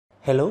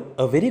Hello,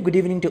 a very good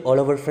evening to all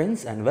our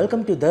friends and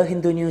welcome to the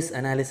Hindu News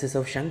analysis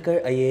of Shankar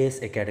IAS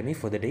Academy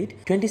for the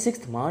date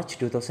 26th March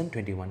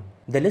 2021.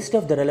 The list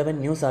of the relevant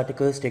news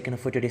articles taken up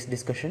for today's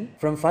discussion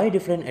from 5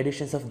 different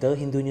editions of the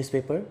Hindu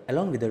newspaper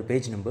along with their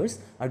page numbers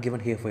are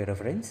given here for your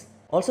reference.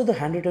 Also, the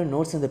handwritten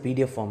notes in the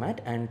PDF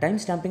format and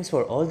timestampings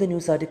for all the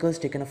news articles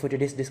taken up for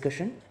today's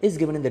discussion is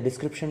given in the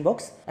description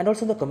box and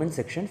also the comment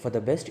section for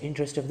the best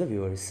interest of the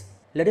viewers.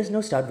 Let us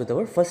now start with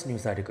our first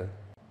news article.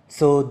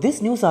 So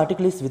this news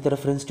article is with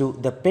reference to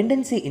the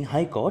pendency in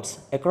high courts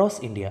across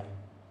India.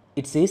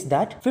 It says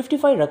that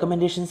 55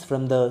 recommendations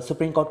from the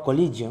Supreme Court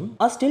Collegium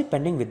are still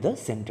pending with the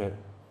centre.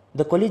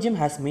 The Collegium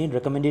has made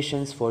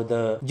recommendations for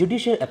the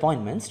judicial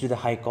appointments to the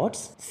high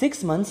courts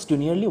 6 months to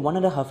nearly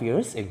 1.5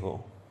 years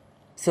ago.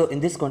 So in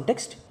this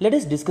context, let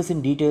us discuss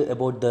in detail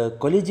about the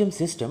Collegium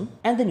system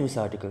and the news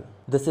article.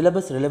 The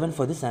syllabus relevant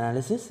for this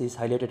analysis is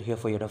highlighted here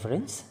for your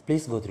reference.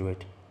 Please go through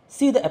it.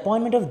 See, the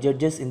appointment of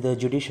judges in the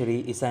judiciary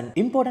is an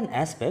important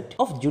aspect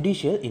of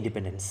judicial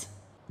independence.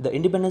 The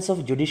independence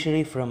of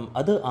judiciary from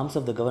other arms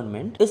of the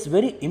government is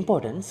very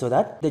important so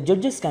that the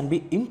judges can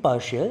be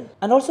impartial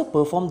and also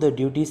perform their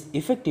duties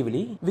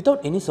effectively without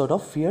any sort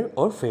of fear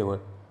or favor.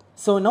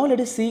 So now let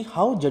us see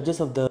how judges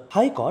of the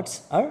high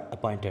courts are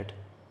appointed.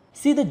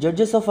 See, the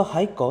judges of a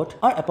high court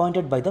are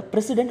appointed by the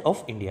President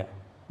of India.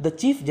 The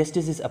Chief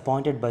Justice is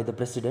appointed by the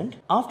President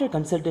after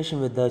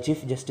consultation with the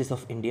Chief Justice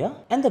of India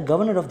and the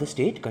Governor of the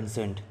state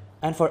concerned.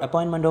 And for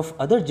appointment of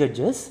other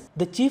judges,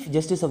 the Chief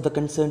Justice of the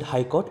concerned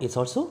High Court is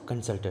also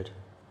consulted.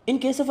 In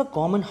case of a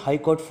common High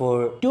Court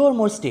for 2 or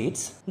more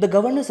states, the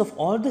governors of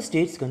all the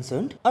states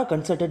concerned are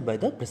consulted by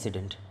the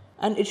President.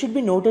 And it should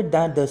be noted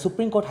that the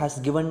Supreme Court has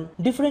given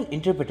different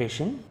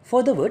interpretation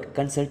for the word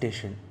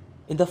consultation.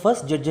 In the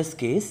first judge's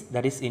case,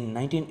 that is in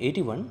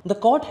 1981, the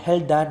court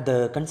held that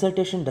the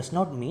consultation does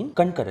not mean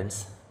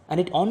concurrence and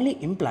it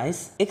only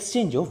implies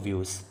exchange of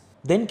views.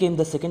 Then came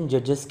the second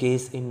judge's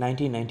case in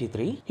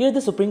 1993. Here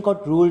the Supreme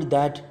Court ruled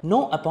that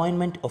no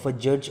appointment of a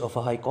judge of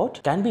a high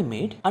court can be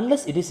made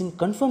unless it is in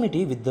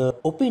conformity with the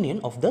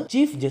opinion of the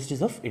Chief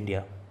Justice of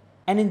India.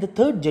 And in the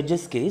third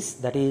judge's case,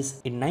 that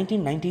is in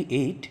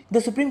 1998,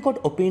 the Supreme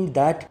Court opined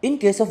that in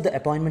case of the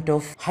appointment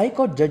of High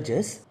Court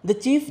judges, the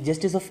Chief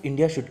Justice of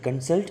India should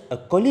consult a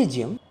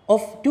collegium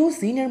of 2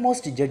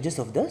 senior-most judges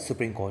of the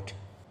Supreme Court.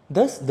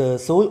 Thus, the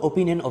sole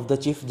opinion of the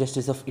Chief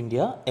Justice of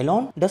India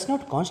alone does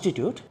not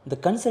constitute the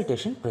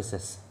consultation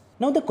process.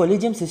 Now, the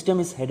collegium system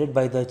is headed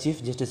by the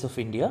Chief Justice of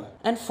India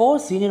and 4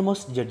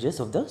 senior-most judges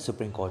of the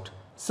Supreme Court.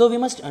 So we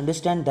must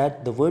understand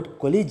that the word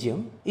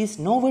collegium is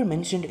nowhere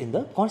mentioned in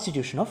the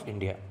Constitution of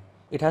India.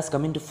 It has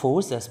come into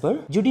force as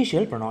per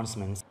judicial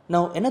pronouncements.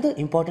 Now, another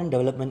important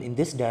development in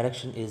this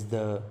direction is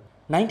the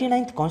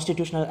 99th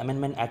Constitutional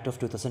Amendment Act of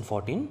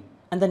 2014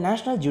 and the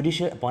National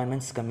Judicial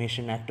Appointments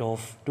Commission Act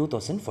of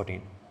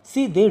 2014.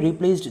 See, they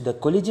replaced the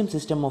collegium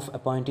system of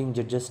appointing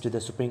judges to the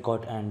Supreme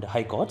Court and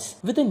High Courts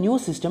with a new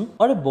system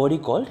or a body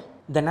called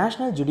the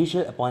National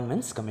Judicial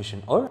Appointments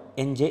Commission or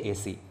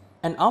NJAC.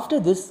 And after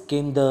this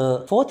came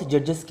the 4th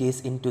judge's case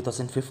in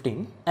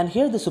 2015, and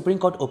here the Supreme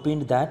Court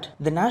opined that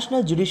the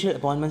National Judicial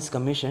Appointments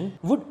Commission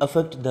would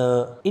affect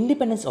the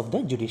independence of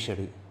the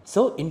judiciary.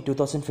 So in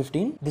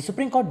 2015, the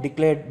Supreme Court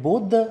declared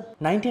both the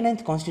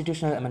 99th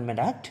Constitutional Amendment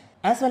Act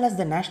as well as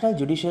the National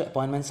Judicial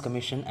Appointments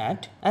Commission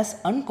Act as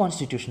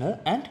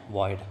unconstitutional and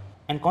void.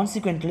 And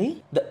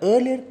consequently, the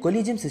earlier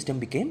collegium system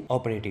became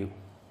operative.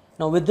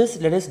 Now with this,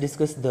 let us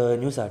discuss the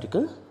news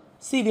article.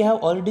 See, we have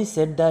already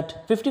said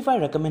that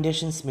 55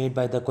 recommendations made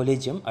by the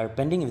Collegium are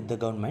pending with the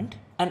government,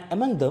 and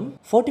among them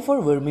 44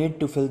 were made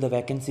to fill the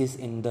vacancies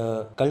in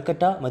the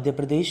Calcutta, Madhya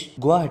Pradesh,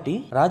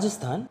 Guwahati,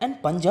 Rajasthan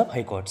and Punjab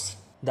High Courts.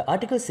 The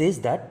article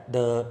says that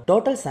the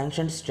total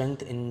sanctioned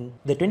strength in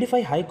the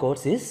 25 High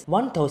Courts is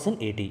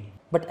 1080.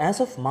 But as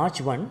of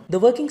March 1, the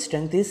working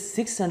strength is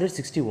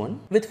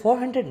 661 with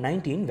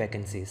 419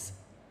 vacancies.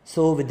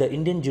 So with the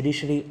Indian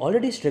judiciary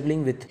already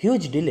struggling with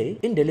huge delay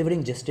in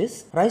delivering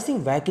justice,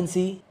 rising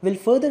vacancy will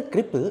further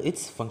cripple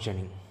its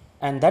functioning.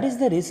 And that is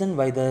the reason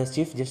why the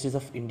Chief Justice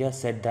of India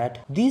said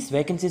that these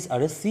vacancies are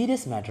a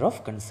serious matter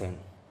of concern.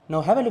 Now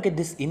have a look at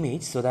this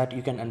image so that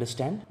you can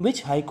understand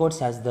which high courts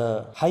has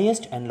the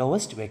highest and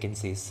lowest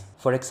vacancies.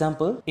 For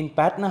example, in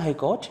Patna High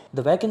Court,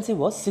 the vacancy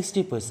was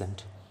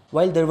 60%,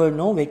 while there were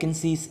no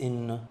vacancies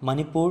in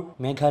Manipur,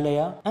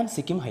 Meghalaya and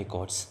Sikkim High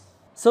Courts.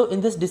 So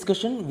in this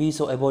discussion, we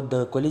saw about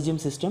the collegium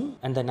system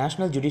and the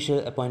National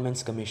Judicial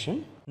Appointments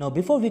Commission. Now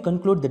before we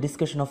conclude the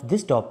discussion of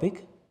this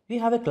topic, we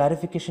have a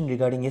clarification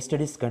regarding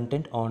yesterday's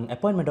content on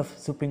appointment of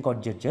Supreme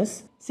Court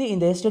judges. See, in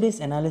the yesterday's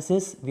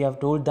analysis, we have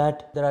told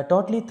that there are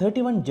totally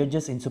 31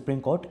 judges in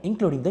Supreme Court,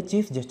 including the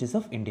Chief Justice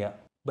of India.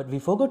 But we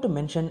forgot to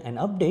mention an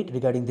update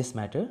regarding this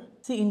matter.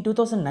 See, in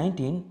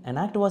 2019, an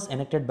act was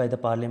enacted by the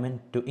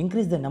Parliament to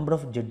increase the number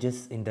of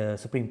judges in the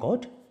Supreme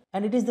Court.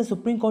 And it is the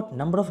Supreme Court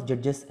Number of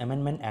Judges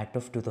Amendment Act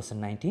of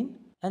 2019.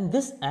 And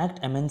this act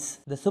amends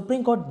the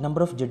Supreme Court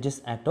Number of Judges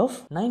Act of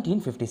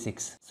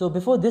 1956. So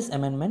before this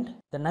amendment,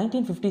 the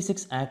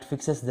 1956 Act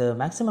fixes the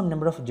maximum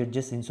number of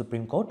judges in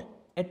Supreme Court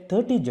at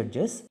 30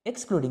 judges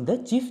excluding the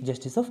Chief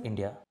Justice of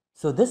India.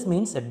 So this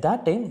means at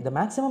that time the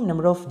maximum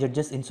number of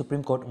judges in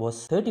Supreme Court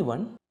was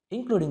 31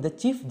 including the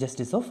Chief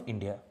Justice of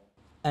India.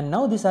 And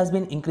now this has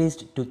been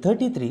increased to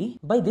 33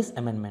 by this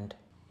amendment.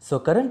 So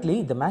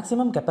currently the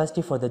maximum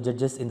capacity for the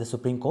judges in the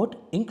Supreme Court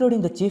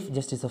including the Chief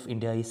Justice of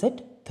India is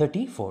at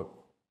 34.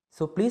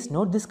 So please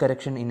note this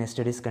correction in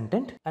yesterday's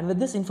content, and with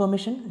this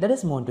information let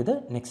us move on to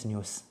the next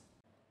news.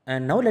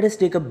 And now let us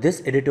take up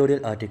this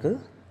editorial article.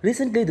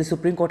 Recently the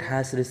Supreme Court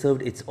has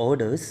reserved its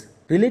orders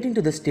relating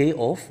to the stay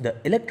of the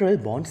Electoral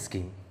Bond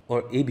Scheme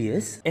or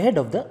ABS ahead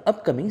of the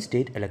upcoming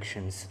state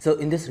elections. So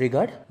in this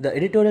regard, the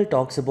editorial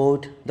talks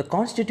about the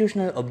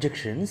constitutional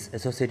objections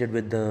associated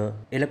with the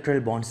Electoral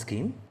Bond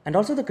Scheme and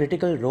also the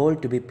critical role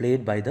to be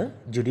played by the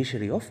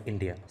judiciary of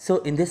India. So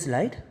in this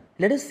slide,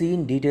 let us see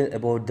in detail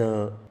about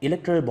the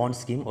Electoral Bond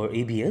Scheme or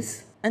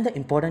ABS and the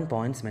important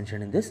points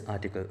mentioned in this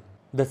article.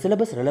 The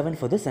syllabus relevant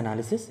for this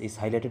analysis is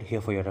highlighted here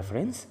for your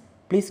reference.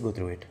 Please go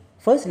through it.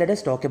 First, let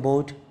us talk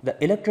about the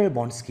Electoral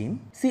Bond Scheme.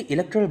 See,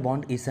 Electoral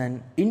Bond is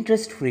an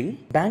interest-free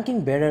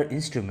banking bearer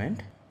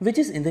instrument which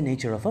is in the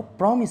nature of a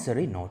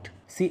promissory note.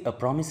 See, a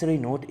promissory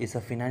note is a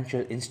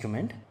financial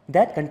instrument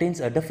that contains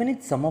a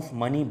definite sum of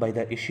money by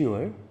the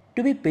issuer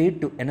to be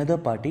paid to another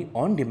party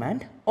on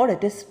demand or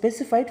at a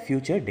specified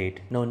future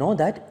date. Now know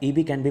that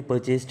EB can be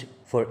purchased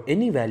for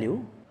any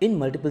value in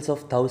multiples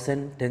of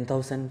 1000,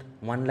 10,000,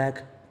 1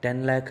 lakh,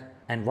 10 lakh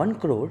and 1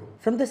 crore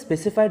from the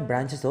specified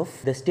branches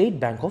of the State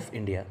Bank of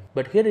India.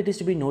 But here it is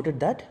to be noted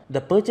that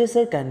the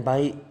purchaser can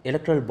buy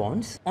electoral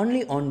bonds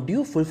only on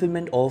due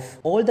fulfillment of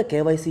all the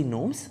KYC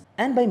norms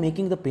and by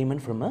making the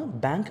payment from a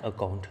bank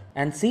account.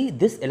 And see,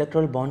 this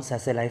electoral bonds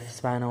has a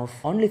lifespan of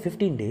only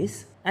 15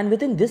 days. And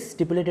within this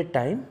stipulated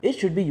time, it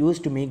should be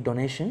used to make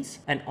donations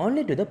and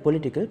only to the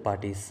political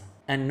parties.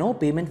 And no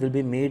payment will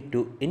be made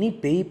to any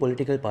payee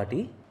political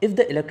party if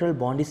the electoral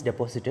bond is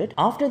deposited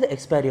after the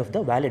expiry of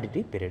the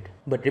validity period.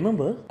 But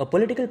remember, a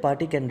political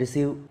party can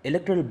receive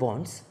electoral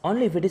bonds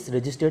only if it is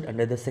registered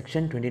under the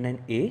Section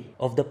 29A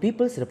of the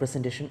People's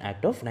Representation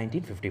Act of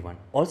 1951.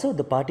 Also,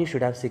 the party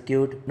should have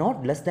secured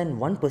not less than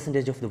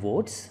 1% of the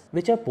votes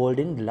which are polled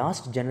in the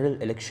last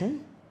general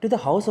election to the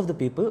House of the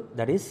People,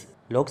 that is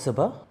Lok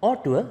Sabha, or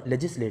to a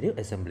legislative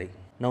assembly.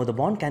 Now the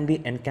bond can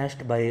be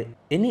encashed by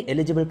any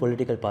eligible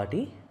political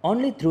party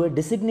only through a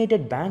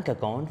designated bank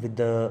account with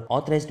the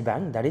authorized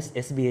bank, that is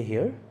SBI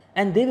here,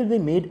 and they will be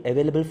made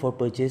available for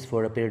purchase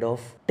for a period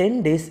of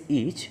 10 days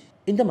each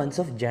in the months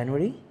of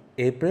January,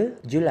 April,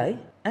 July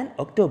and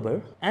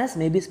October as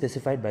may be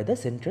specified by the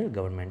central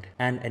government.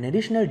 And an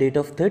additional date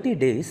of 30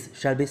 days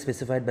shall be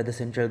specified by the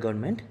central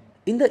government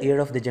in the year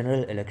of the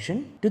general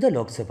election to the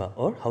Lok Sabha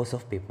or House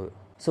of People.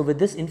 So with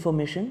this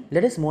information,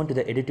 let us move on to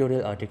the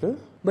editorial article.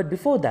 But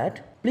before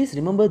that, please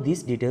remember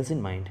these details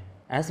in mind.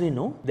 As we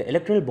know, the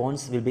electoral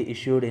bonds will be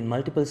issued in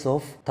multiples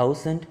of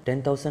 1000,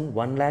 10,000,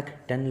 1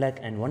 lakh, 10 lakh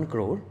and 1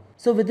 crore.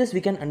 So with this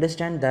we can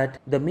understand that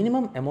the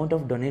minimum amount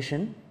of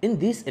donation in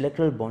these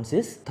electoral bonds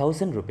is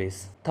 1000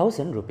 rupees.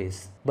 1000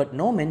 rupees. But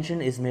no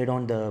mention is made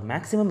on the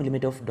maximum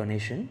limit of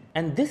donation,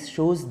 and this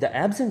shows the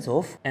absence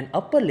of an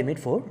upper limit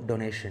for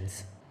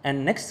donations.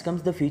 And next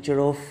comes the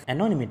feature of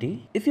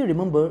anonymity. If you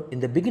remember, in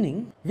the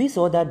beginning, we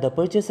saw that the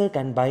purchaser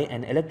can buy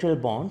an electoral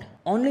bond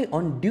only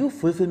on due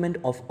fulfillment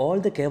of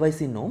all the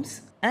KYC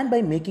norms and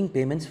by making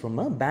payments from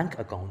a bank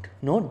account.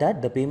 Note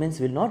that the payments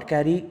will not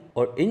carry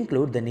or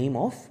include the name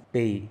of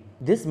payee.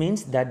 This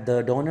means that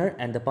the donor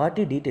and the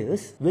party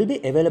details will be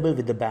available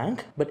with the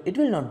bank, but it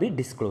will not be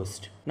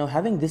disclosed. Now,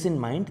 having this in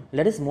mind,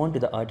 let us move on to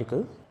the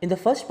article. In the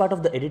first part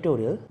of the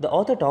editorial, the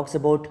author talks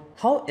about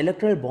how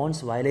electoral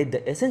bonds violate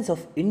the essence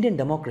of Indian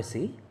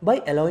democracy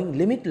by allowing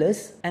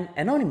limitless and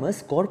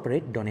anonymous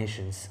corporate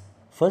donations.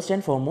 First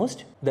and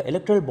foremost, the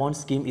electoral bond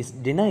scheme is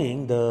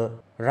denying the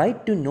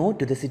right to know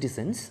to the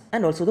citizens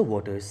and also the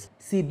voters.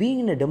 See, being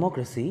in a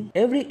democracy,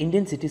 every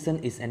Indian citizen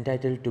is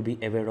entitled to be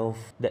aware of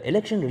the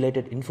election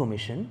related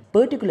information,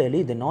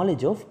 particularly the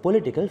knowledge of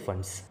political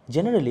funds.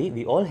 Generally,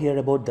 we all hear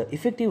about the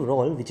effective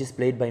role which is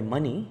played by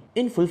money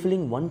in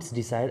fulfilling one's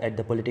desire at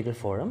the political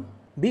forum,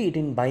 be it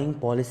in buying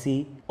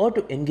policy or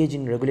to engage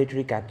in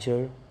regulatory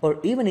capture or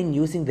even in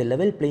using the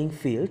level playing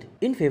field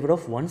in favor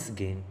of one's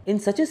gain. In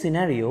such a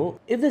scenario,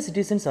 if the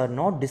citizens are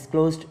not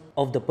disclosed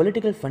of the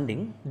political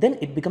funding, then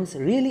it becomes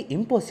really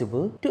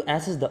impossible to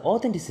assess the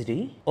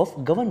authenticity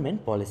of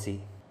government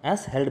policy.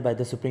 As held by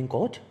the Supreme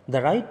Court,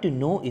 the right to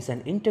know is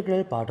an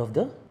integral part of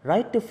the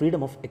right to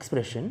freedom of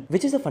expression,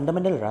 which is a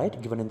fundamental right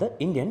given in the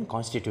Indian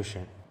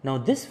Constitution. Now,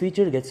 this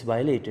feature gets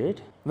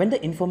violated when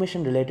the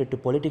information related to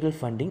political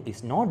funding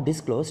is not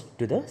disclosed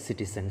to the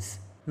citizens.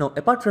 Now,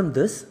 apart from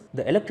this,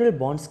 the electoral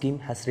bond scheme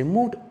has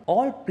removed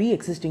all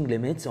pre-existing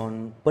limits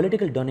on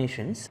political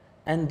donations,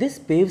 and this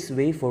paves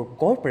way for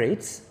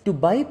corporates to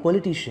buy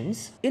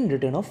politicians in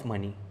return of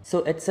money.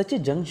 So at such a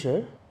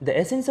juncture, the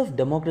essence of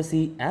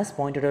democracy as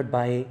pointed out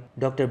by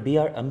Dr.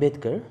 B.R.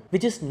 Ambedkar,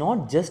 which is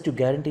not just to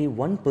guarantee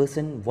one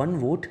person, one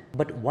vote,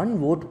 but one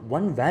vote,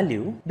 one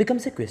value,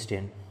 becomes a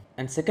question.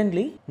 And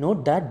secondly,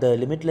 note that the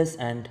limitless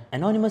and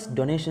anonymous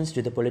donations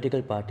to the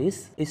political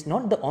parties is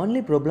not the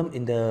only problem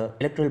in the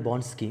electoral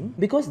bond scheme,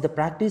 because the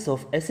practice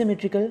of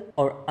asymmetrical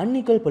or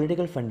unequal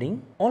political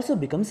funding also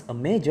becomes a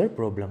major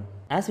problem.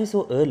 As we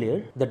saw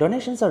earlier, the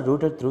donations are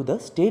routed through the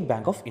State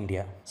Bank of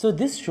India. So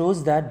this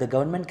shows that the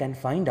government can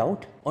find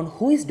out on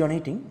who is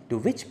donating to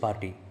which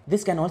party.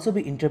 This can also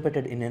be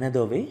interpreted in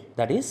another way,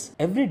 that is,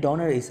 every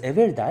donor is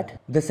aware that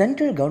the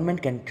central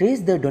government can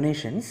trace their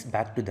donations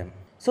back to them.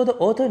 So the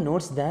author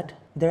notes that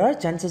there are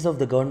chances of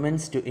the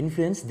governments to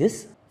influence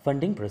this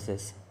funding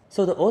process.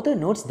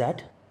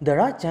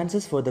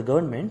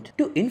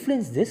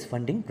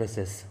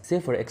 Say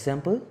for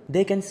example,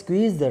 they can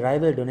squeeze the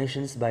rival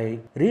donations by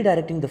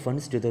redirecting the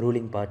funds to the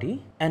ruling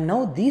party. And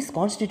now these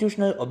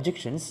constitutional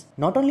objections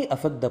not only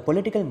affect the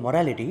political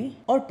morality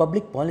or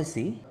public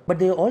policy, but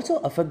they also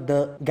affect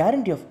the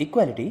guarantee of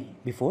equality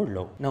before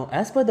law. Now,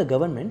 as per the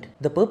government,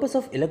 the purpose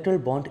of electoral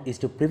bond is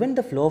to prevent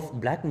the flow of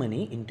black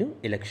money into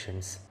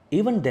elections.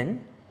 Even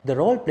then, the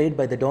role played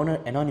by the donor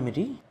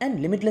anonymity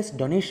and limitless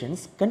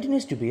donations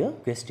continues to be a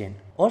question.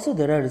 Also,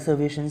 there are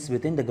reservations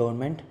within the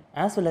government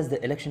as well as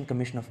the Election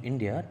Commission of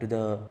India to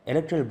the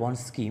electoral bond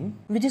scheme,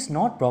 which is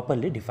not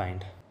properly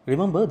defined.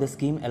 Remember, the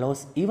scheme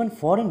allows even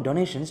foreign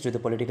donations to the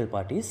political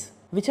parties,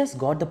 which has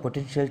got the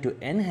potential to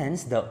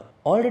enhance the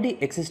already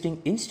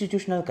existing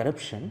institutional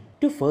corruption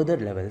to further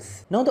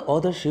levels. Now the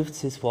author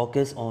shifts his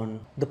focus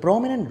on the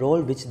prominent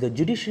role which the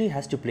judiciary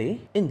has to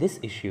play in this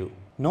issue.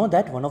 Know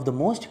that one of the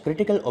most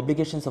critical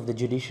obligations of the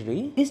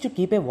judiciary is to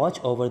keep a watch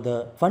over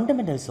the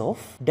fundamentals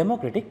of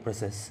democratic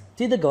process.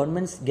 See, the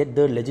governments get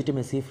their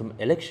legitimacy from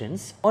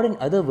elections, or in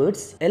other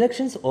words,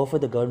 elections offer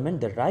the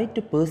government the right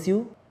to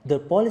pursue their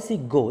policy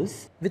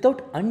goals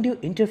without undue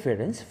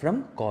interference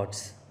from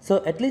courts.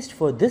 So at least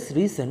for this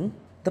reason,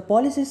 the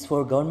policies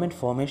for government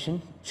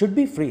formation should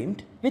be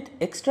framed with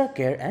extra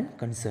care and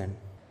concern.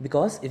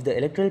 Because if the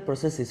electoral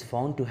process is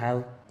found to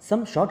have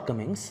some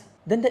shortcomings,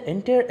 then the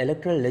entire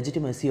electoral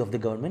legitimacy of the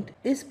government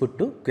is put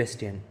to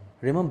question.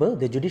 Remember,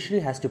 the judiciary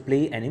has to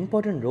play an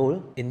important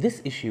role in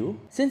this issue,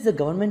 since the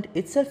government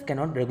itself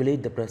cannot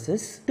regulate the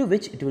process to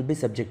which it will be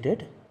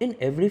subjected in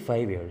every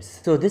 5 years.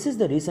 So this is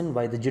the reason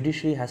why the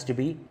judiciary has to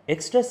be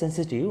extra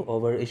sensitive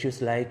over issues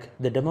like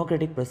the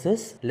democratic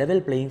process,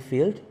 level playing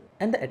field,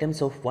 and the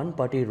attempts of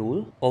one-party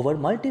rule over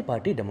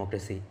multi-party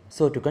democracy.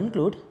 So to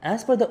conclude,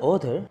 as per the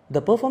author,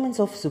 the performance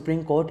of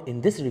Supreme Court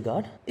in this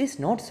regard is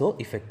not so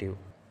effective.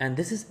 And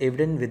this is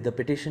evident with the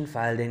petition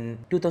filed in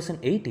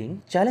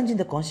 2018 challenging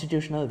the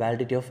constitutional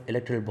validity of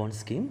electoral bond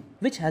scheme,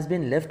 which has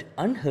been left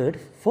unheard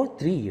for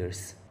 3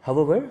 years.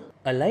 However,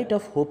 a light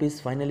of hope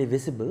is finally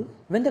visible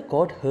when the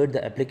court heard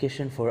the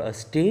application for a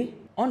stay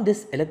on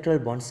this electoral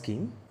bond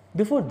scheme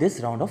before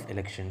this round of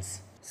elections.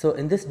 So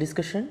in this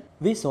discussion,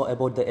 we saw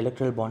about the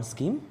electoral bond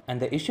scheme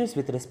and the issues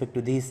with respect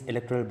to these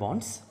electoral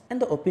bonds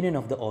and the opinion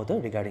of the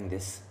author regarding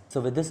this. So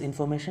with this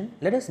information,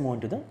 let us move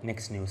on to the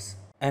next news.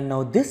 And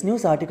now this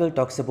news article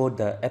talks about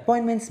the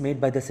appointments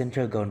made by the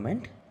central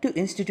government to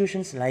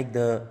institutions like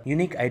the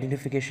Unique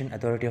Identification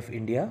Authority of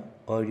India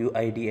or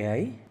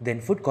UIDAI, then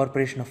Food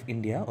Corporation of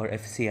India or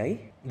FCI,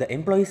 the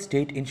Employees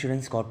State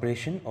Insurance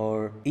Corporation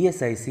or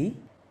ESIC,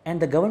 and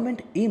the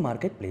Government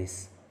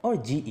E-Marketplace or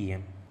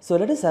GEM. So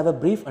let us have a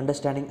brief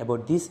understanding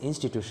about these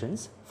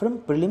institutions from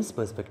prelims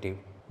perspective.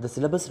 The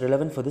syllabus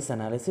relevant for this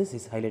analysis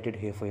is highlighted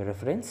here for your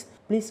reference.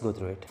 Please go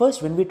through it.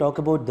 First, when we talk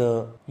about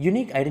the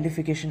Unique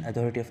Identification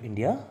Authority of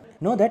India,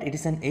 know that it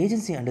is an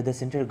agency under the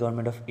central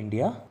government of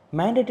India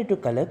mandated to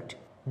collect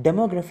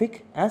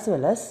demographic as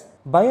well as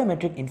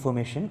biometric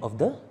information of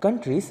the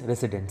country's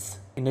residents.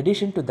 In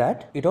addition to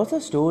that, it also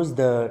stores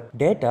the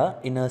data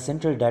in a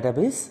central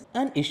database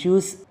and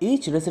issues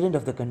each resident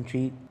of the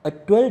country a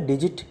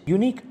 12-digit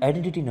unique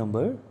identity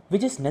number,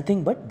 which is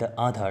nothing but the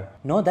Aadhaar.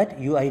 Know that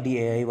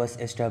UIDAI was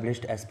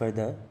established as per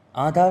the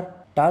Aadhaar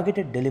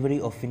Targeted Delivery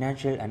of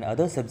Financial and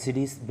Other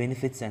Subsidies,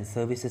 Benefits and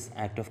Services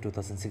Act of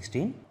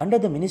 2016 under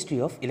the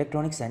Ministry of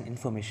Electronics and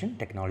Information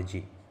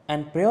Technology.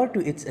 And prior to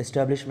its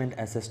establishment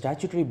as a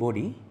statutory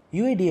body,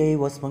 UIDAI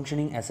was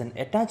functioning as an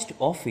attached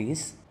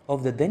office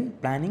of the then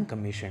Planning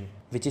Commission,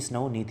 which is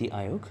now Niti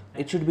Aayog.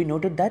 It should be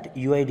noted that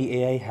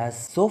UIDAI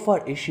has so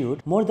far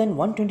issued more than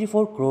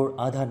 124 crore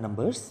Aadhaar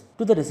numbers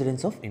to the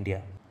residents of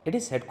India. It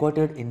is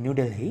headquartered in New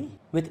Delhi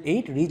with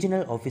 8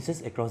 regional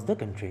offices across the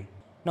country.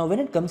 Now when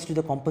it comes to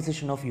the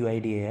composition of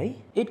UIDAI,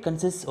 it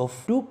consists of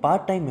 2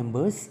 part-time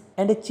members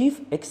and a chief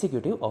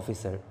executive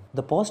officer.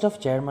 The post of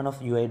chairman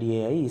of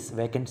UIDAI is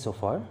vacant so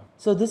far.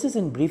 So this is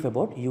in brief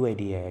about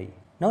UIDAI.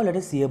 Now let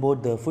us see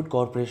about the Food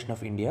Corporation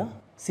of India.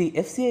 See,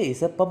 FCI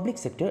is a public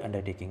sector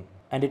undertaking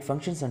and it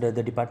functions under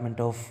the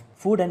Department of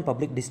Food and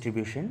Public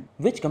Distribution,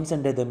 which comes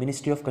under the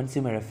Ministry of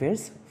Consumer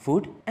Affairs,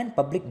 Food and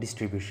Public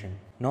Distribution.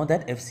 Know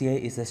that FCI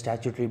is a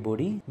statutory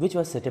body which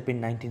was set up in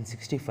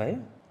 1965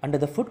 under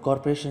the Food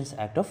Corporations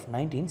Act of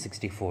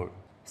 1964.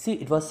 See,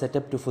 it was set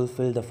up to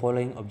fulfill the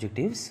following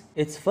objectives.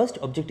 Its first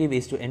objective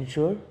is to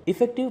ensure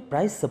effective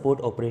price support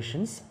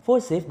operations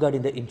for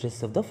safeguarding the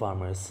interests of the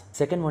farmers.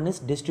 Second one is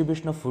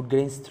distribution of food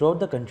grains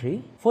throughout the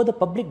country for the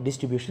public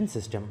distribution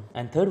system.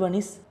 And third one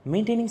is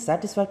maintaining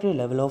satisfactory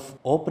level of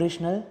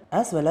operational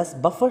as well as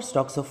buffer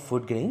stocks of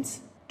food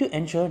grains to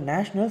ensure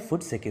national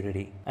food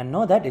security. And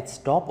know that its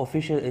top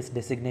official is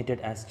designated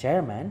as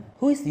chairman,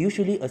 who is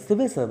usually a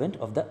civil servant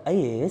of the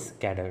IAS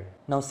cadre.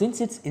 Now,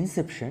 since its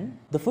inception,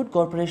 the Food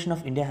Corporation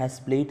of India has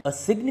played a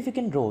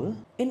significant role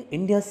in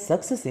India's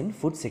success in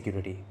food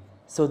security.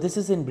 So this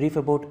is in brief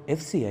about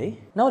FCI.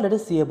 Now let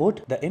us see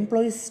about the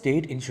Employees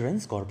State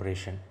Insurance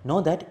Corporation.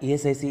 Know that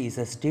ESIC is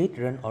a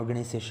state-run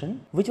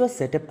organization which was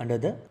set up under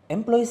the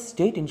Employees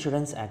State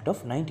Insurance Act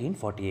of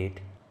 1948.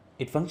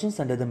 It functions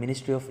under the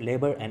Ministry of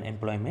Labour and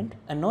Employment,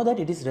 and know that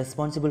it is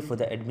responsible for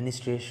the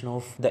administration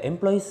of the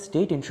Employees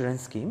State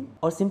Insurance Scheme,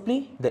 or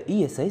simply the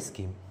ESI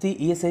scheme. The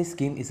ESI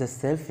scheme is a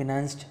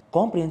self-financed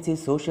comprehensive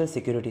social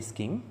security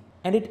scheme,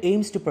 and it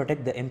aims to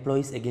protect the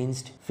employees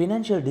against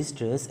financial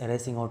distress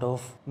arising out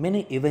of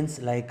many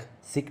events like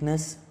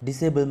sickness,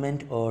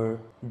 disablement or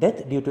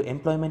death due to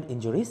employment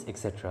injuries,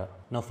 etc.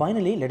 Now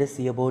finally, let us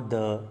see about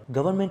the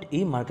Government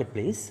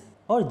E-Marketplace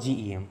or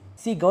GEM.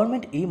 See,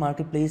 Government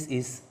E-Marketplace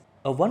is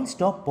a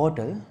one-stop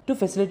portal to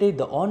facilitate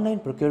the online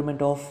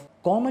procurement of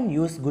common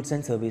use goods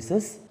and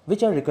services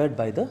which are required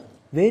by the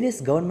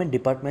various government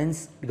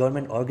departments,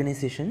 government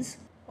organizations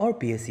or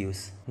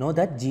PSUs. Know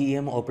that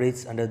GEM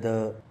operates under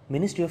the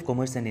Ministry of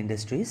Commerce and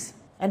Industries,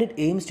 and it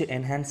aims to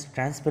enhance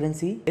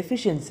transparency,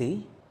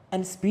 efficiency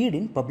and speed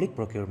in public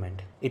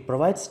procurement. It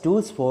provides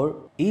tools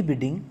for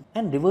e-bidding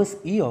and reverse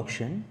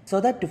e-auction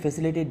so that to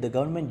facilitate the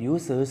government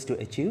users to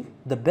achieve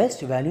the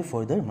best value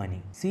for their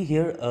money. See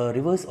here, a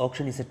reverse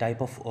auction is a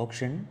type of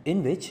auction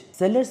in which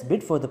sellers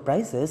bid for the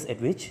prices at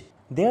which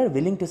they are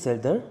willing to sell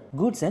their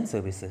goods and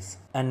services.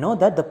 And know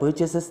that the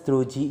purchases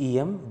through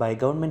GEM by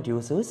government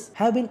users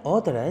have been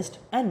authorized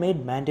and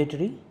made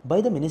mandatory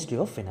by the Ministry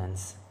of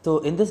Finance. So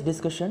in this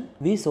discussion,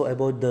 we saw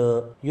about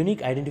the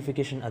Unique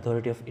Identification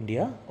Authority of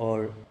India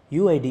or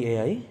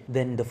UIDAI,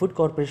 then the Food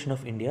Corporation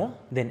of India,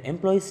 then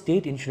Employees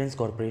State Insurance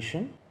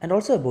Corporation, and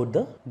also about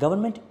the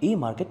Government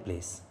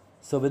E-Marketplace.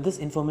 So with this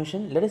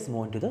information, let us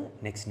move on to the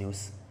next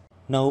news.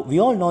 Now we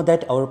all know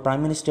that our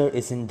Prime Minister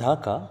is in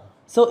Dhaka.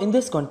 So in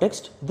this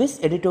context, this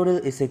editorial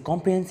is a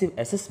comprehensive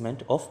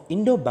assessment of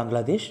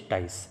Indo-Bangladesh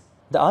ties.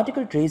 The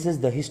article traces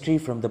the history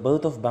from the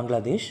birth of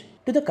Bangladesh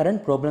to the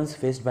current problems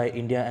faced by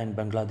India and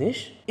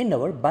Bangladesh in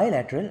our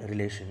bilateral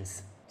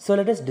relations. So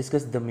let us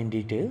discuss them in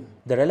detail.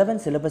 The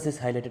relevant syllabus is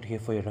highlighted here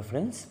for your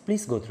reference.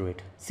 Please go through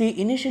it.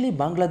 See, initially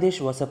Bangladesh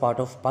was a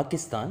part of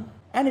Pakistan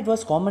and it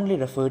was commonly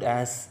referred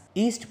as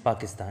East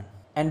Pakistan.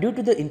 And due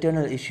to the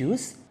internal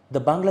issues,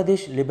 the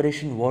Bangladesh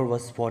Liberation War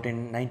was fought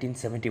in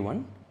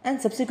 1971 and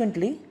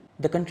subsequently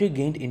the country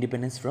gained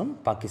independence from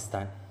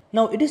Pakistan.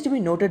 Now it is to be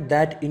noted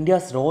that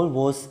India's role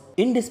was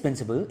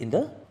indispensable in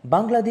the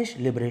Bangladesh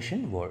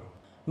Liberation War.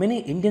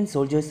 Many Indian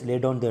soldiers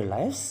laid down their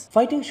lives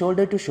fighting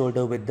shoulder to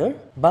shoulder with their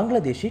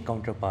Bangladeshi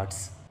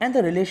counterparts. And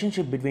the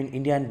relationship between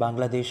India and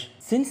Bangladesh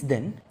since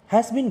then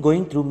has been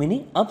going through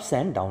many ups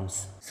and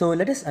downs. So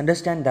let us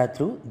understand that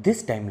through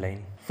this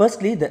timeline.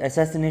 Firstly, the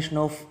assassination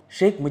of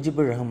Sheikh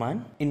Mujibur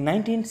Rahman in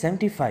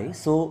 1975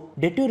 saw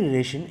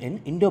deterioration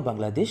in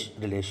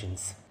Indo-Bangladesh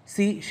relations.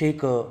 See,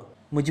 Sheikh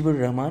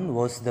Mujibur Rahman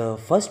was the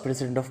first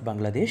president of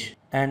Bangladesh,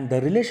 and the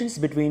relations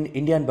between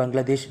India and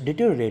Bangladesh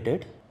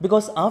deteriorated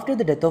because after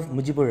the death of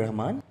Mujibur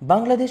Rahman,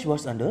 Bangladesh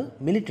was under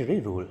military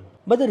rule.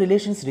 But the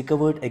relations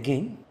recovered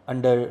again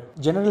under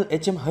General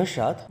H.M.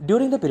 Harshath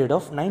during the period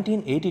of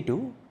 1982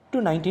 to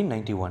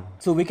 1991.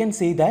 So we can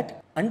say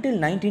that until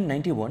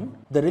 1991,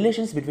 the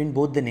relations between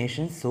both the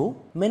nations saw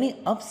many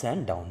ups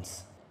and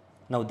downs.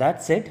 Now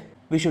that said,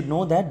 we should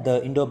know that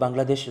the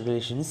Indo-Bangladesh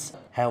relations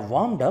have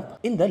warmed up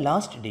in the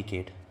last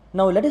decade.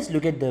 Now let us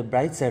look at the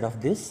bright side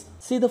of this.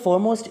 See, the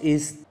foremost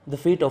is the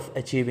feat of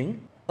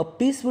achieving a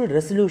peaceful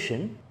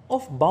resolution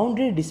of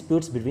boundary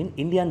disputes between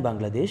India and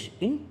Bangladesh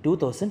in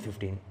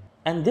 2015.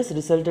 And this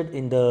resulted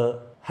in the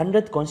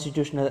 100th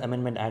Constitutional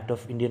Amendment Act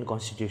of Indian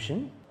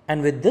Constitution.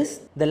 And with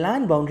this, the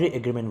land boundary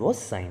agreement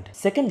was signed.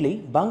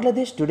 Secondly,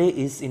 Bangladesh today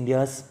is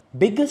India's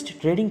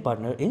biggest trading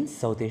partner in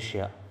South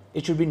Asia.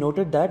 It should be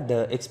noted that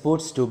the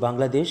exports to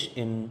Bangladesh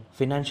in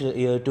financial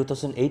year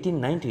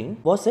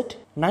 2018-19 was at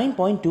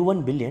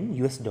 9.21 billion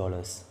US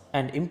dollars,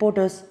 and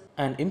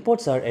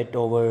imports are at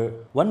over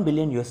 1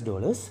 billion US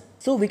dollars.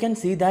 So we can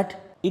see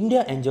that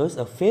India enjoys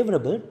a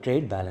favorable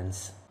trade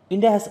balance.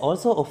 India has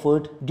also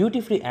offered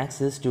duty-free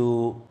access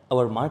to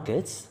our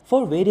markets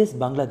for various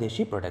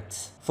Bangladeshi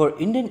products. For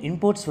Indian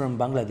imports from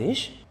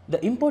Bangladesh,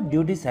 the import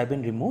duties have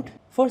been removed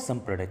for some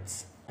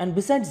products. And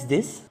besides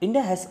this,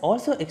 India has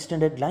also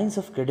extended lines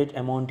of credit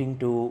amounting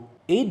to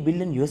 8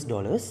 billion US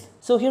dollars.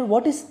 So here,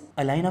 what is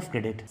a line of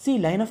credit? See,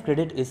 line of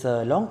credit is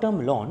a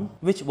long-term loan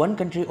which one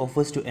country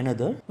offers to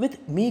another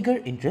with meager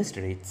interest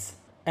rates.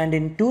 And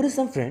in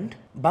tourism front,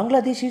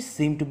 Bangladeshis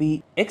seem to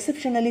be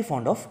exceptionally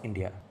fond of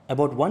India.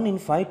 About 1 in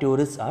 5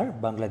 tourists are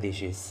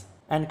Bangladeshis.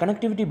 and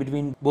connectivity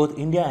between both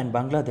India and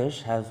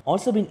Bangladesh have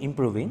also been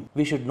improving.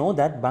 We should know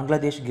that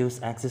Bangladesh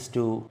gives access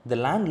to the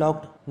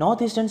landlocked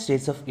northeastern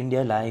states of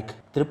India like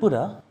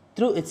Tripura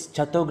through its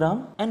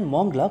Chattogram and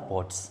Mongla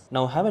ports.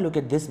 Now have a look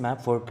at this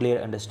map for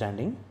clear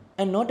understanding.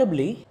 And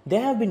notably, they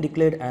have been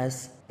declared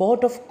as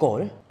port of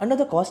call under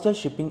the coastal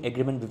shipping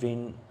agreement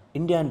between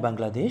India and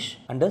Bangladesh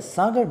under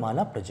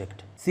Sagarmala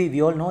project. See,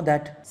 we all know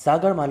that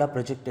Sagarmala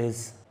project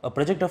is a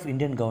project of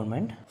Indian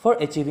government for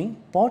achieving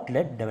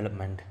port-led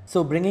development.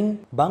 So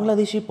bringing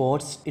Bangladeshi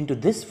ports into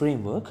this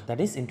framework,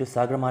 that is into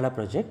Sagarmala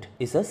project,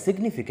 is a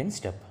significant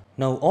step.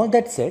 Now all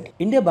that said,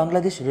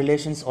 India-Bangladesh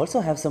relations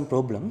also have some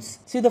problems.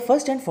 See, the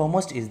first and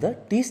foremost is the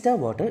Teesta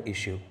water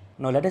issue.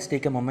 Now let us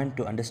take a moment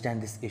to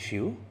understand this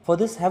issue. For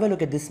this, have a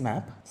look at this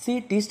map.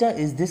 See, Teesta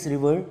is this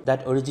river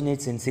that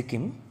originates in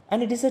Sikkim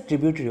and it is a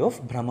tributary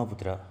of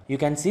Brahmaputra. You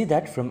can see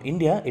that from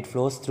India it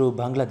flows through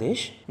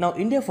Bangladesh. Now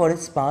India for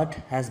its part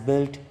has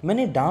built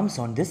many dams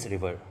on this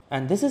river,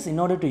 and this is in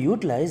order to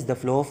utilize the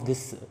flow of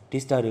this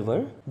Teesta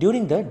river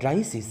during the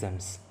dry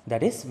seasons,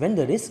 that is when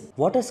there is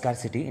water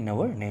scarcity in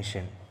our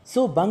nation.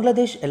 So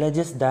Bangladesh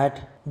alleges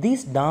that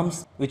these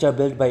dams which are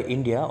built by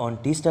India on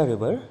Teesta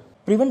river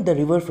prevent the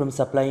river from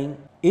supplying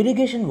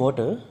irrigation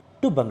water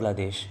to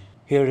Bangladesh.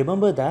 Here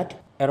remember that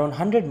around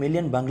 100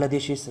 million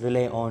Bangladeshis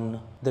rely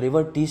on the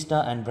river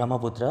Teesta and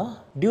Brahmaputra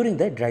during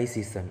the dry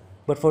season.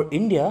 But for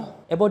India,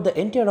 about the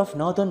entire of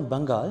northern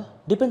Bengal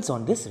depends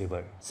on this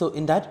river. So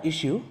in that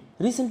issue,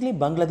 recently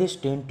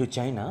Bangladesh turned to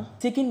China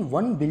seeking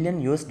 $1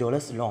 billion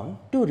loan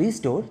to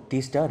restore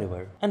Teesta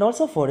river and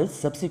also for its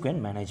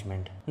subsequent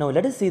management. Now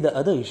let us see the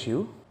other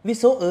issue. We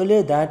saw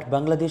earlier that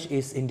Bangladesh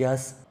is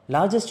India's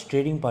largest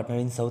trading partner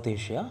in South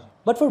Asia.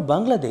 But for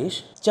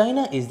Bangladesh,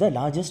 China is the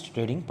largest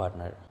trading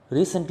partner.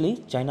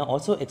 Recently, China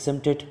also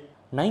exempted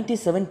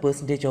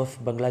 97%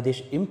 of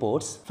Bangladesh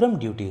imports from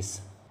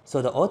duties.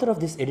 So the author of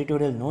this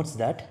editorial notes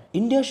that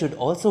India should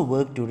also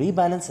work to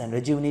rebalance and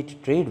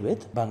rejuvenate trade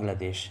with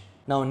Bangladesh.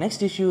 Now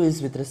next issue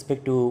is with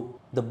respect to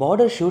the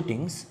border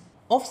shootings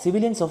of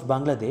civilians of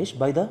Bangladesh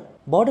by the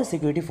border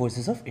security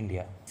forces of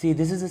India. See,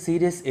 this is a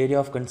serious area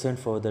of concern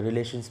for the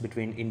relations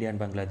between India and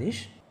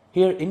Bangladesh.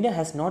 Here, India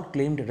has not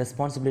claimed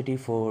responsibility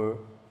for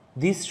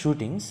these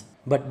shootings,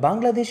 but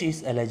Bangladesh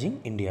is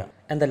alleging India.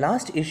 And the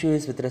last issue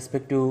is with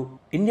respect to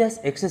India's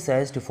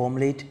exercise to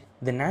formulate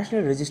the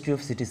National Registry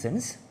of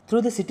Citizens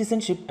through the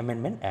Citizenship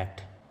Amendment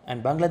Act.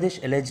 And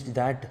Bangladesh alleged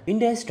that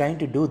India is trying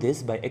to do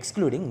this by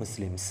excluding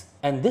Muslims.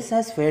 And this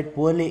has fared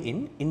poorly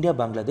in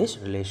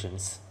India-Bangladesh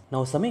relations.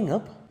 Now summing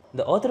up,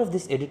 the author of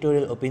this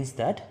editorial opines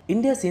that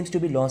India seems to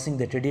be losing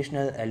the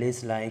traditional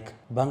allies like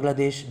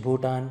Bangladesh,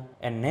 Bhutan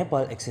and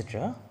Nepal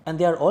etc. and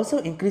they are also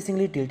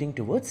increasingly tilting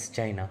towards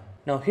China.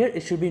 Now here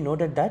it should be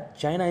noted that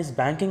China is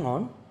banking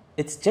on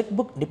its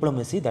checkbook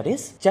diplomacy, that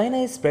is, China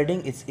is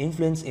spreading its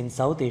influence in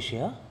South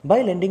Asia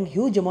by lending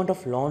huge amount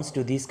of loans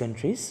to these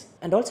countries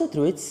and also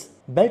through its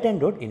Belt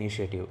and Road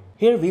Initiative.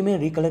 Here we may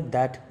recollect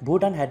that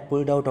Bhutan had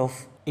pulled out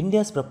of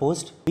India's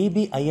proposed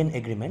BBIN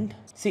agreement.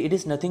 See, it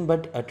is nothing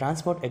but a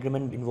transport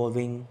agreement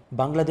involving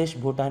Bangladesh,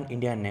 Bhutan,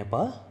 India and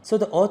Nepal.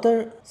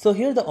 So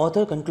here the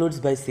author concludes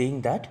by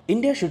saying that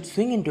India should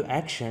swing into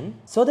action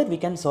so that we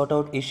can sort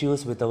out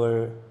issues with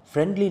our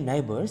friendly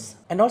neighbors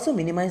and also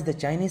minimize the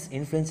Chinese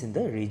influence in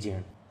the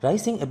region.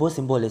 Rising above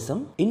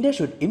symbolism, India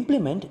should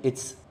implement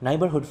its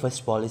neighborhood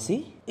first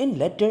policy in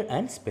letter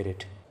and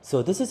spirit.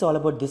 So this is all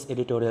about this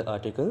editorial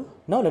article.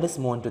 Now let us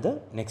move on to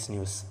the next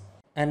news.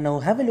 And now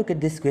have a look at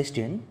this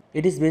question.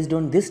 It is based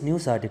on this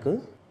news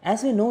article.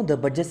 As we know, the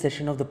budget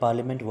session of the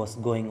parliament was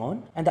going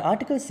on and the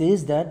article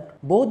says that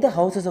both the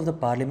houses of the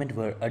parliament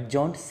were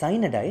adjourned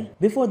sine die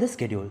before the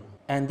schedule.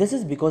 And this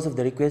is because of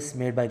the requests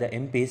made by the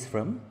MPs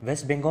from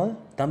West Bengal,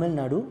 Tamil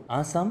Nadu,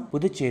 Assam,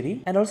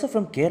 Puducherry and also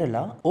from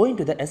Kerala owing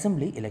to the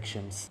assembly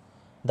elections.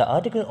 The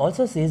article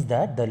also says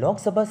that the Lok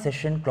Sabha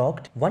session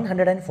clocked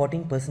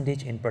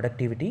 114% in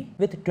productivity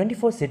with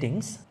 24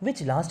 sittings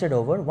which lasted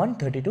over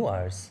 132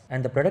 hours.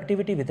 And the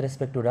productivity with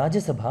respect to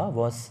Rajya Sabha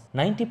was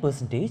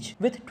 90%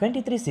 with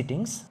 23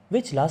 sittings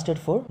which lasted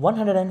for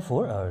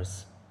 104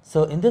 hours.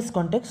 So in this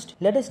context,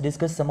 let us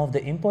discuss some of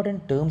the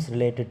important terms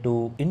related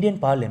to Indian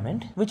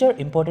Parliament which are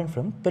important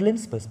from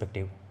prelims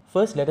perspective.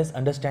 First, let us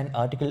understand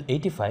Article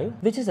 85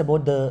 which is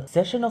about the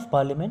session of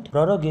Parliament,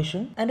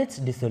 prorogation and its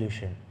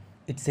dissolution.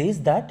 It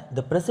says that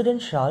the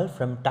President shall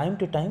from time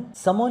to time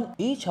summon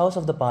each house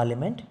of the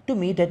Parliament to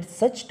meet at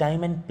such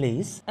time and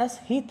place as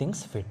he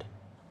thinks fit.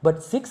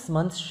 But 6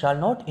 months shall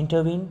not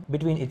intervene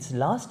between its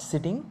last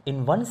sitting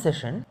in one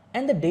session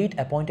and the date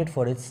appointed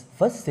for its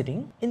first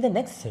sitting in the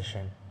next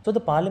session. So the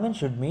Parliament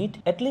should meet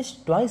at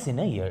least twice in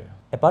a year.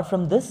 Apart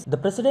from this, the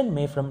President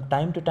may from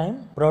time to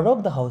time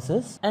prorogue the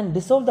houses and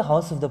dissolve the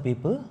House of the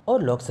People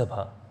or Lok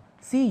Sabha.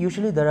 See,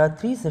 usually there are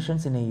 3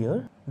 sessions in a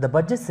year. The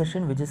budget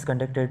session which is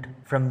conducted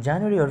from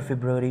January or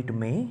February to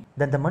May,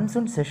 then the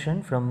monsoon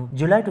session from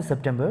July to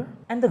September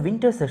and the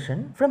winter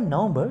session from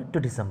November to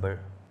December.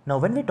 Now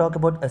when we talk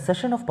about a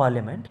session of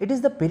Parliament, it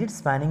is the period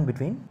spanning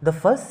between the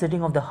first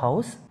sitting of the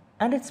House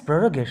and its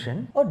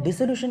prorogation or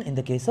dissolution in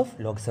the case of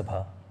Lok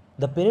Sabha.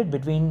 The period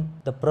between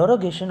the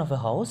prorogation of a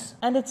house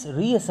and its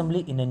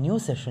reassembly in a new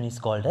session is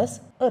called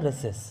as a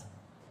recess.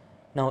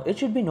 Now, it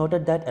should be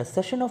noted that a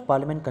session of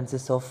parliament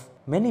consists of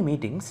many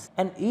meetings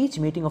and each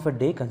meeting of a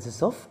day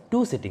consists of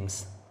 2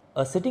 sittings.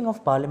 A sitting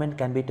of parliament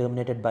can be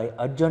terminated by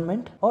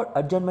adjournment or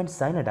adjournment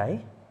sine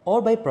die, or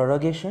by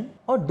prorogation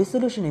or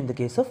dissolution in the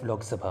case of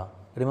Lok Sabha.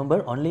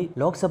 Remember, only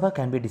Lok Sabha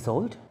can be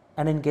dissolved,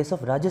 and in case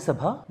of Rajya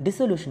Sabha,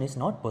 dissolution is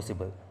not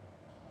possible.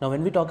 Now,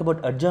 when we talk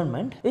about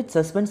adjournment, it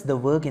suspends the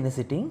work in a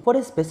sitting for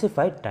a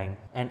specified time,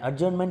 and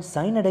adjournment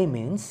sine die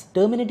means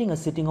terminating a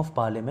sitting of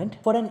parliament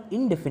for an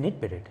indefinite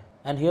period.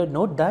 And here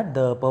note that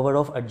the power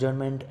of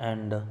adjournment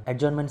and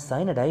adjournment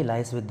sine die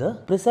lies with the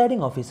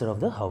presiding officer of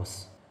the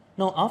house.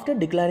 Now, after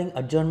declaring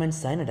adjournment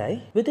sine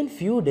die, within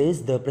few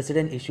days the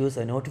president issues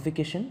a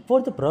notification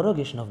for the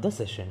prorogation of the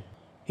session.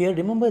 Here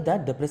remember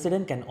that the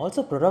president can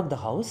also prorogue the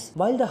house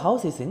while the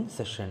house is in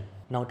session.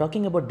 Now,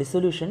 talking about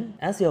dissolution,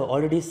 as you have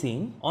already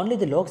seen, only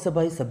the Lok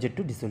Sabha is subject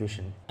to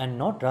dissolution and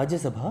not Rajya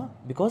Sabha,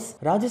 because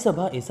Rajya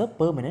Sabha is a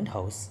permanent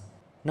house.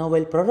 Now,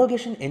 while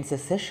prorogation ends a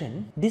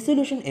session,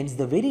 dissolution ends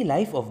the very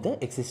life of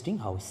the existing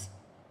house.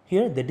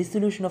 Here, the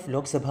dissolution of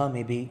Lok Sabha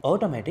may be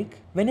automatic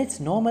when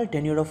its normal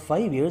tenure of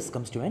 5 years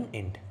comes to an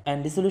end.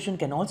 And dissolution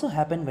can also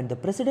happen when the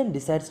president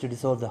decides to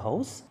dissolve the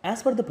house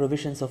as per the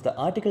provisions of the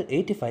Article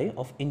 85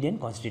 of Indian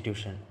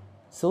Constitution.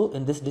 So,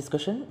 in this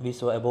discussion, we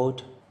saw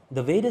about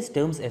the various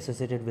terms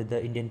associated with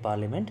the Indian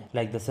Parliament,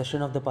 like the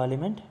session of the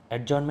Parliament,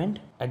 adjournment,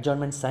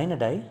 adjournment sine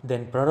die,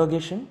 then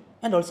prorogation,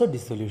 and also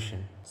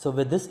dissolution. So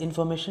with this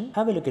information,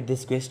 have a look at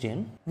this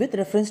question. With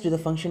reference to the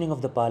functioning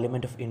of the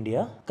Parliament of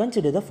India,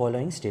 consider the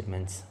following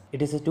statements.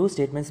 It is a 2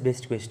 statements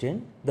based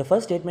question. The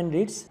first statement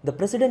reads, the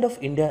President of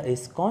India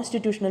is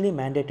constitutionally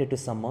mandated to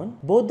summon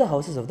both the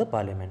houses of the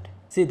Parliament.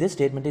 See, this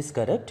statement is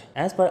correct.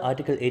 As per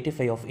Article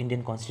 85 of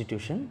Indian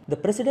Constitution, the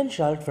President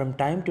shall from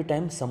time to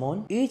time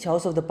summon each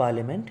house of the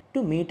Parliament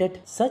to meet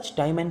at such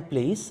time and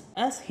place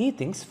as he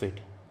thinks fit.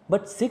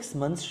 But 6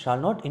 months shall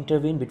not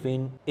intervene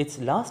between its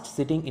last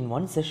sitting in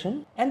one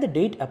session and the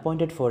date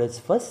appointed for its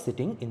first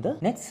sitting in the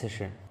next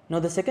session. Now,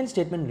 the second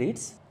statement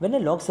reads, when a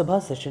Lok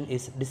Sabha session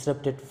is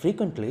disrupted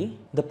frequently,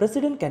 the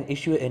President can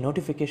issue a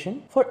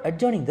notification for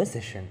adjourning the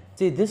session.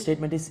 See, this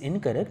statement is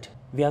incorrect.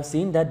 We have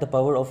seen that the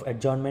power of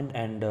adjournment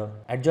and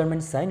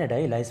adjournment sine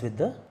die lies with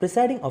the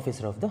presiding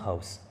officer of the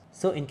House.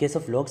 So, in case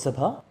of Lok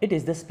Sabha, it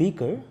is the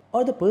Speaker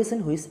or the person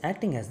who is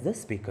acting as the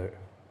Speaker.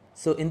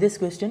 So, in this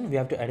question, we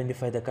have to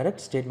identify the correct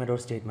statement or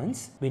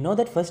statements. We know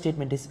that first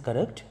statement is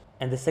correct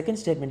and the second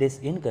statement is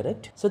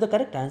incorrect. So, the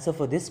correct answer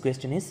for this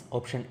question is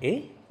option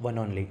A, one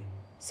only.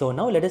 So,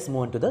 now let us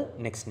move on to the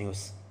next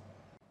news.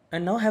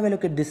 And now have a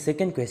look at this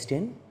second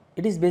question.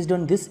 It is based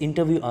on this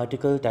interview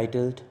article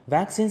titled,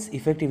 Vaccines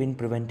Effective in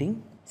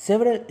Preventing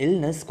Several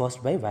Illness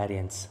Caused by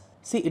Variants.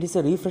 See, it is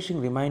a refreshing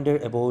reminder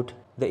about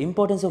the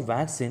importance of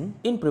vaccine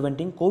in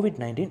preventing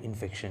COVID-19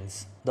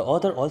 infections. The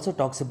author also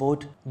talks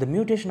about the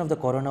mutation of the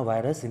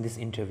coronavirus in this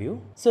interview.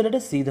 So let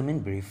us see them in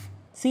brief.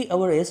 See,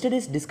 our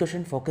yesterday's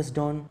discussion focused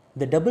on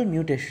the double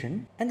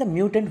mutation and the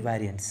mutant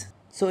variants.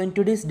 So in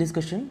today's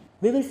discussion,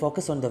 we will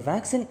focus on the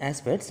vaccine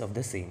aspects of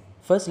the same.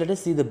 First, let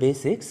us see the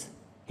basics.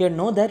 Here,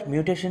 know that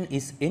mutation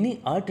is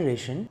any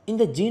alteration in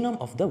the genome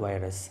of the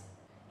virus.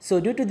 So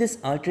due to this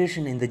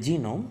alteration in the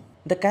genome,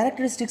 the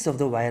characteristics of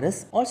the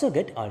virus also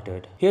get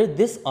altered. Here,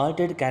 this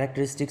altered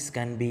characteristics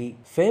can be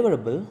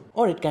favorable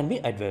or it can be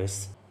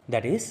adverse.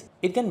 That is,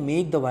 it can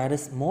make the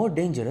virus more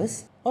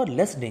dangerous or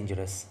less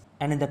dangerous.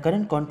 And in the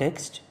current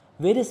context,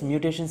 various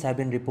mutations have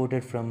been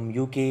reported from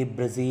UK,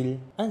 Brazil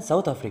and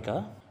South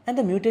Africa, and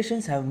the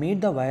mutations have made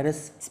the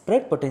virus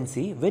spread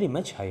potency very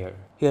much higher.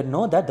 Here,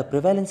 know that the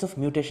prevalence of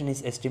mutation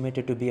is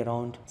estimated to be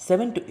around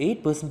 7 to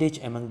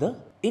 8% among the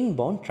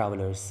inbound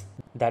travelers.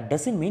 That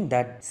doesn't mean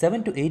that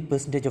 7 to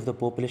 8% of the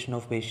population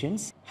of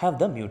patients have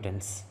the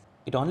mutants.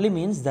 It only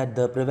means that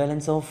the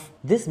prevalence of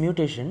this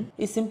mutation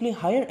is simply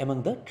higher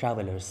among the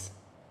travelers.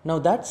 Now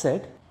that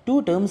said,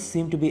 2 terms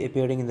seem to be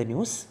appearing in the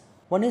news.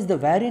 One is the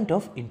variant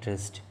of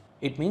interest.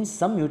 It means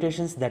some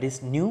mutations that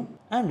is new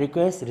and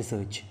requires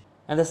research.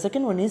 And the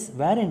second one is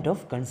variant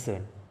of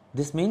concern.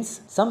 This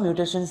means some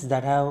mutations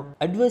that have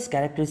adverse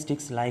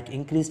characteristics like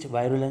increased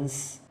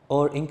virulence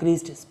or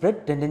increased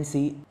spread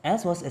tendency,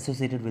 as was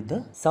associated with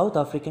the South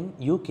African,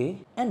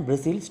 UK and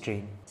Brazil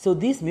strain. So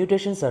these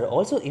mutations are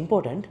also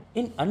important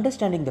in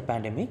understanding the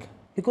pandemic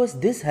because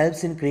this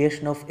helps in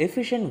creation of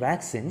efficient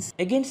vaccines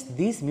against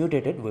these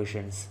mutated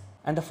versions.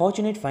 And the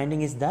fortunate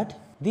finding is that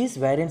these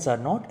variants are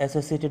not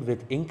associated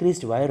with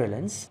increased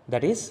virulence,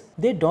 that is,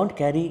 they don't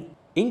carry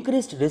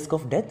increased risk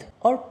of death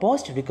or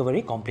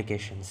post-recovery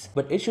complications.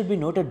 But it should be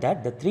noted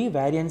that the 3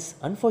 variants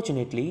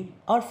unfortunately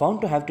are found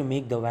to have to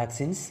make the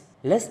vaccines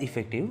less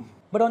effective,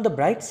 but on the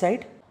bright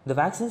side, the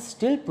vaccines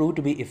still prove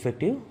to be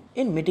effective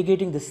in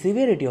mitigating the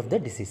severity of the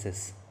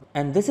diseases.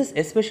 And this is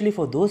especially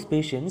for those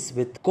patients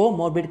with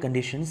comorbid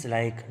conditions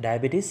like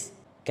diabetes,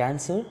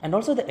 cancer, and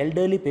also the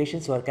elderly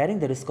patients who are carrying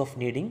the risk of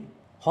needing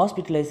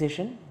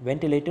hospitalization,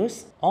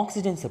 ventilators,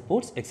 oxygen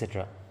supports,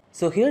 etc.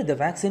 So here the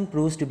vaccine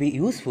proves to be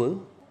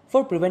useful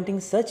for preventing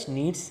such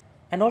needs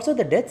and also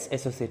the deaths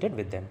associated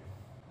with them.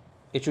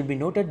 It should be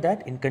noted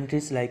that in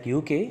countries like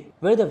UK,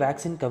 where the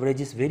vaccine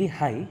coverage is very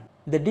high,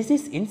 the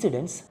disease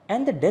incidence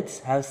and the deaths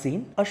have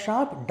seen a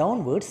sharp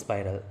downward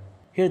spiral.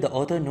 Here the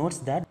author notes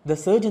that the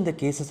surge in the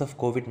cases of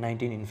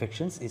COVID-19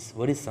 infections is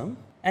worrisome,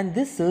 and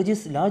this surge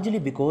is largely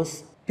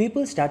because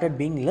people started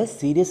being less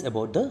serious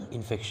about the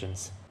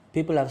infections.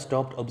 People have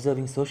stopped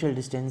observing social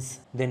distance,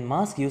 then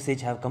mask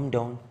usage have come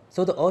down.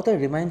 So the author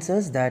reminds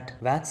us that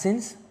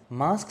vaccines,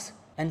 masks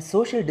and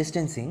social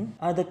distancing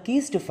are the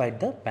keys to fight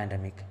the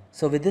pandemic.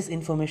 So with this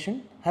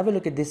information, have a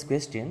look at this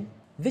question.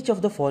 Which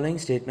of the following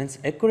statements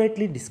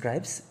accurately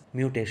describes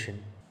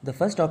mutation? The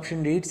first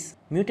option reads,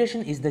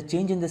 mutation is the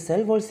change in the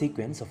cell wall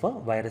sequence of a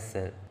virus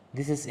cell.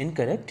 This is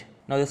incorrect.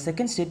 Now the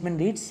second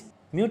statement reads,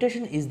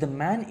 mutation is the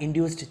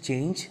man-induced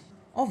change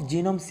of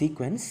genome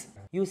sequence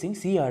using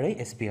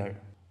CRISPR.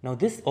 Now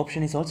this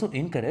option is also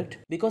incorrect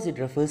because it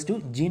refers to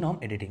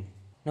genome editing.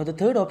 Now the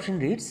third option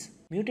reads,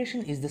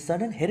 mutation is the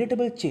sudden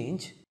heritable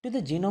change to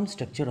the genome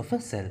structure of a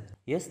cell.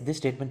 Yes, this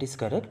statement is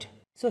correct.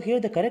 So here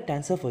the correct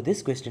answer for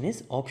this question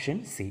is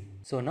option C.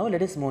 So now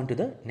let us move on to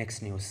the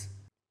next news.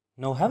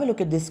 Now have a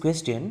look at this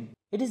question.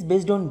 It is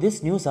based on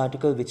this news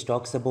article which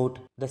talks about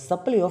the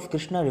supply of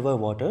Krishna river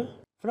water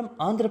from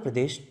Andhra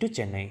Pradesh to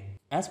Chennai.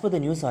 As per the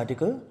news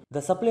article,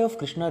 the supply of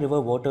Krishna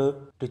river water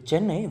to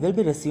Chennai will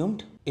be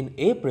resumed in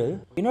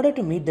April in order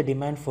to meet the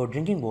demand for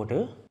drinking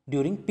water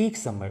during peak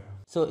summer.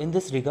 So in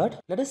this regard,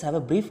 let us have a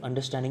brief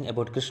understanding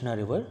about Krishna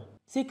river.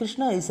 See,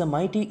 Krishna is a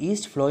mighty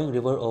east flowing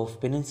river of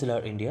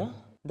peninsular India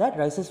that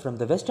rises from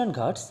the Western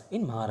Ghats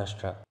in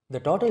Maharashtra. The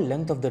total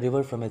length of the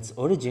river from its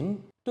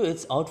origin to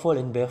its outfall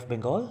in Bay of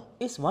Bengal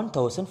is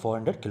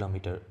 1400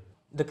 km.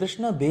 The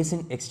Krishna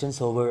basin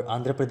extends over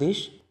Andhra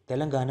Pradesh,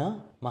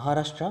 Telangana,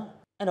 Maharashtra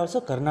and also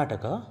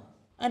Karnataka,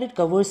 and it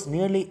covers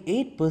nearly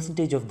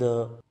 8% of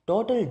the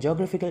total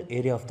geographical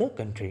area of the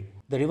country.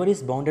 The river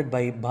is bounded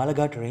by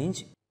Balaghat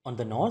range on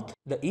the north,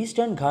 the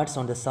eastern Ghats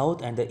on the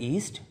south and the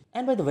east,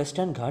 and by the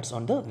western Ghats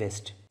on the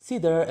west. See,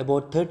 there are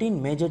about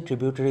 13 major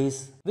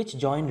tributaries which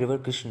join river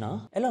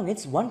Krishna along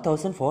its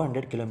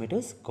 1400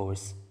 km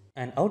course.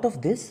 And out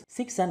of this,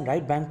 6 are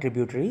right bank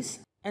tributaries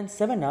and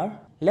 7 are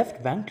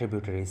left bank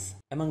tributaries.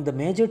 Among the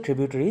major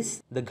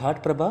tributaries, the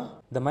Ghat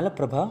Prabha, the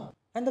Malaprabha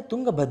and the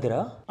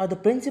Tungabhadra are the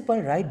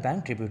principal right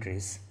bank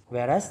tributaries,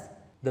 whereas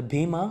the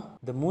Bhima,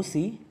 the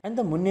Musi and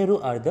the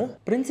Munneru are the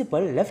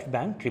principal left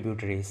bank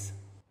tributaries.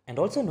 And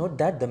also note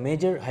that the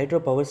major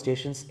hydropower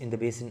stations in the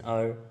basin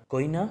are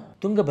Koina,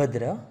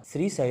 Tungabhadra,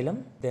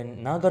 Srisailam, then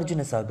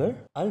Nagarjuna Sagar,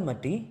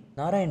 Almaty,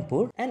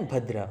 Narayanpur and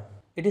Bhadra.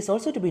 It is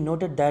also to be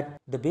noted that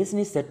the basin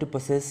is said to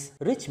possess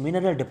rich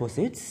mineral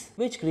deposits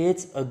which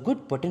creates a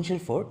good potential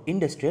for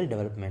industrial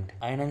development.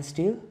 Iron and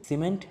steel,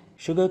 cement,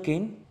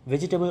 sugarcane,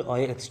 vegetable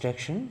oil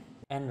extraction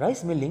and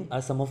rice milling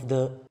are some of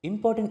the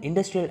important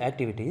industrial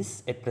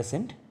activities at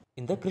present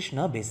in the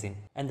Krishna basin.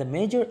 And the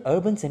major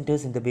urban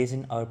centers in the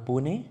basin are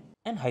Pune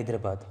and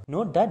Hyderabad.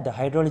 Note that the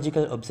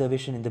hydrological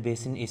observation in the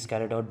basin is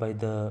carried out by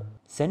the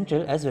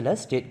central as well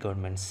as state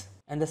governments.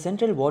 And the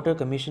Central Water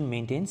Commission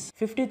maintains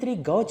 53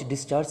 gauge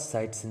discharge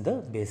sites in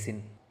the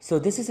basin. So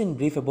this is in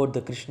brief about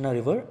the Krishna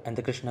river and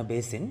the Krishna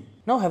basin.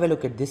 Now have a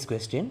look at this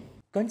question.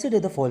 Consider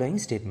the following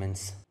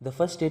statements. The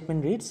first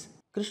statement reads,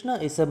 Krishna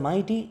is a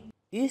mighty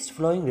east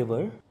flowing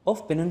river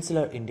of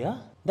peninsular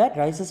India that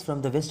rises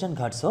from the western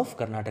Ghats of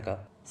Karnataka.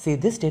 See,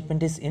 this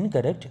statement is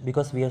incorrect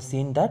because we have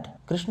seen that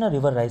Krishna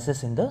river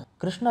rises in the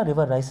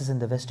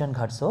western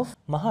Ghats of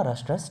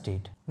Maharashtra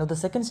state. Now the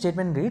second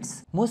statement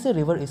reads, Musi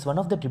river is one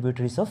of the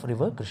tributaries of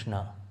river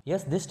Krishna.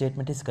 Yes, this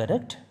statement is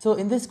correct. So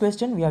in this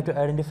question we have to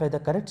identify the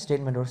correct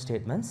statement or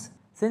statements.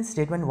 Since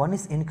statement 1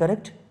 is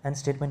incorrect and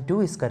statement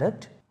 2 is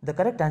correct, the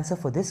correct answer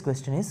for this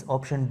question is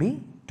option B,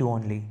 2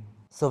 only.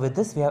 So with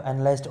this we have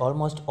analyzed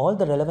almost all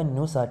the relevant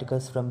news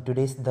articles from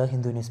today's The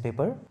Hindu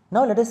newspaper.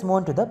 Now let us move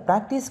on to the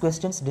practice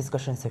questions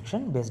discussion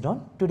section based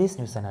on today's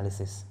news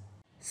analysis.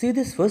 See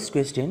this first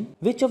question,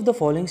 which of the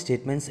following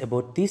statements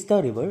about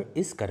Teesta river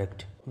is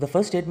correct? The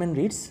first statement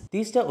reads,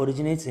 Teesta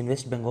originates in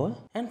West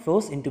Bengal and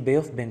flows into Bay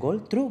of Bengal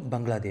through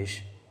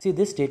Bangladesh. See,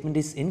 this statement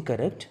is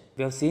incorrect.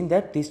 We have seen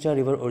that Teesta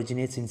river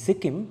originates in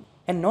Sikkim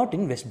and not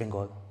in West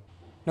Bengal.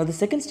 Now the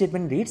second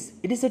statement reads,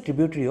 it is a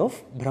tributary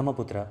of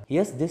Brahmaputra.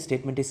 Yes, this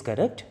statement is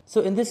correct.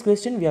 So in this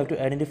question we have to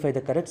identify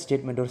the correct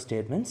statement or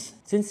statements.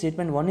 Since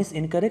statement 1 is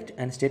incorrect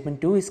and statement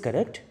 2 is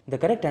correct, the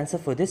correct answer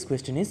for this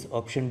question is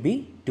option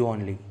B, 2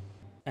 only.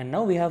 And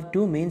now we have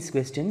 2 mains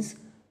questions.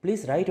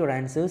 Please write your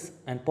answers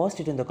and post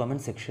it in the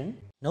comment section.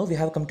 Now we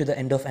have come to the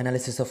end of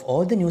analysis of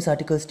all the news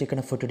articles taken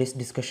up for today's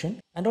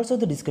discussion and also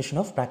the discussion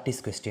of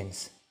practice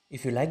questions.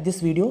 If you like this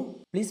video,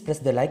 please press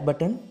the like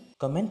button,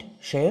 comment,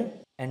 share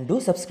and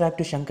do subscribe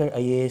to Shankar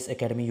IAS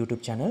Academy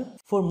YouTube channel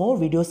for more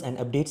videos and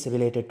updates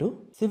related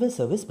to civil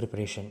service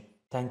preparation.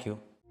 Thank you.